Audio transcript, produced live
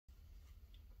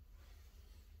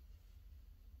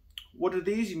What are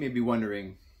these, you may be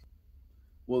wondering?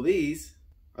 Well, these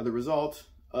are the result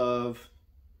of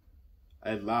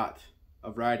a lot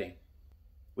of riding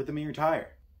with a mere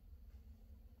tire.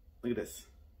 Look at this.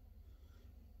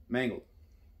 Mangled.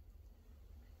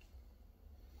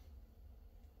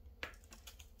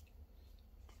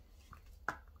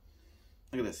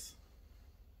 Look at this.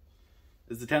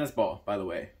 This is a tennis ball, by the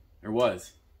way. Or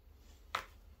was.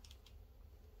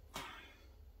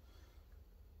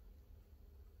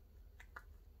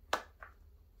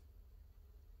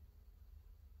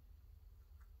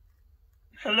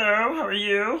 Hello, how are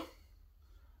you?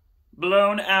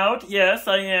 Blown out? Yes,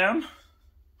 I am.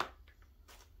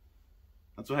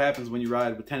 That's what happens when you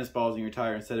ride with tennis balls in your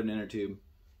tire instead of an inner tube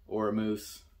or a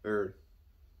mousse or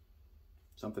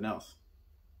something else.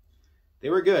 They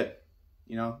were good.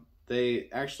 You know, they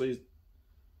definitely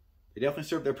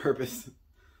served their purpose.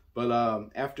 But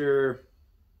after,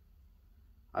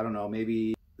 I don't know,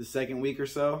 maybe the second week or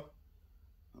so,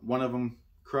 one of them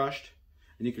crushed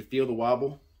and you could feel the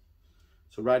wobble.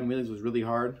 So riding wheelies was really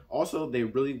hard. Also, they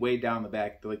really weighed down the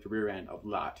back, like the rear end, a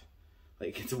lot.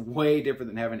 Like, it's way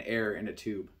different than having air in a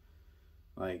tube.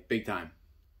 Like, big time.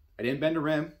 I didn't bend a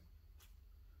rim.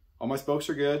 All my spokes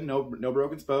are good. No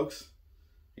broken spokes.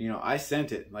 You know, I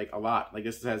sent it, like, a lot. Like,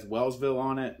 this has Wellsville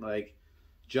on it. Like,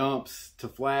 jumps to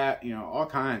flat, you know, all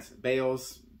kinds.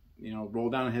 Bales, you know, roll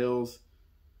down hills.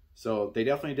 So, they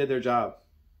definitely did their job.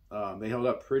 They held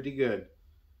up pretty good.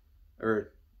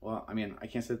 Well, I mean, I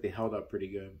can't say that they held up pretty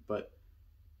good, but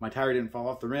my tire didn't fall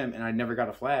off the rim, and I never got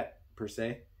a flat, per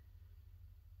se.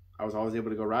 I was always able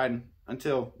to go riding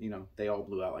until, you know, they all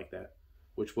blew out like that,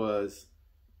 which was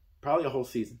probably a whole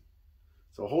season.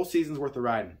 So a whole season's worth of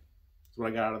riding is what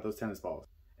I got out of those tennis balls.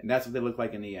 And that's what they look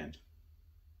like in the end.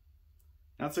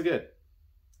 Not so good.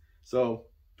 So,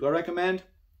 do I recommend?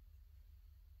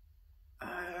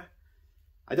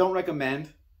 I don't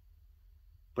recommend,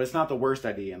 but it's not the worst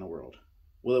idea in the world.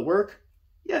 Will it work?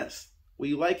 Yes. Will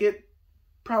you like it?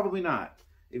 Probably not.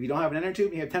 If you don't have an inner tube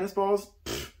and you have tennis balls,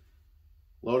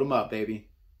 load them up, baby.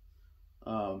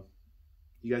 You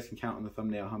guys can count on the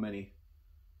thumbnail how many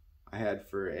I had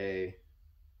for a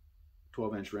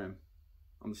 12-inch rim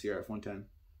on the CRF 110.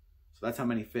 So that's how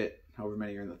many fit, however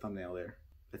many are in the thumbnail there.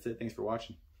 That's it. Thanks for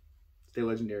watching. Stay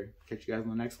legendary. Catch you guys on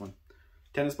the next one.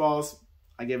 Tennis balls,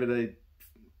 I give it a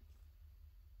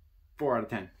 4 out of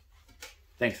 10.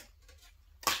 Thanks.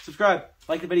 Subscribe,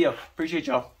 like the video. Appreciate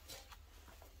y'all.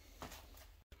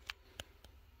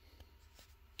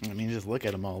 I mean, just look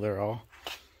at them all. They're all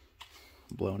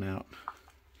blown out.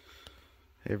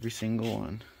 Every single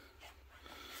one.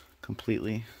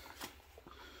 Completely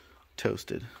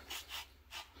toasted.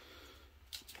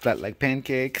 Flat like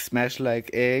pancakes, smashed like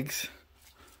eggs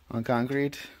on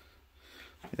concrete.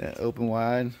 Yeah, open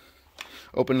wide.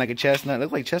 Open like a chestnut.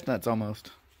 Look like chestnuts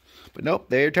almost. But nope,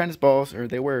 they're tennis balls, or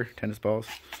they were tennis balls.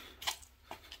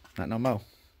 Not no mo.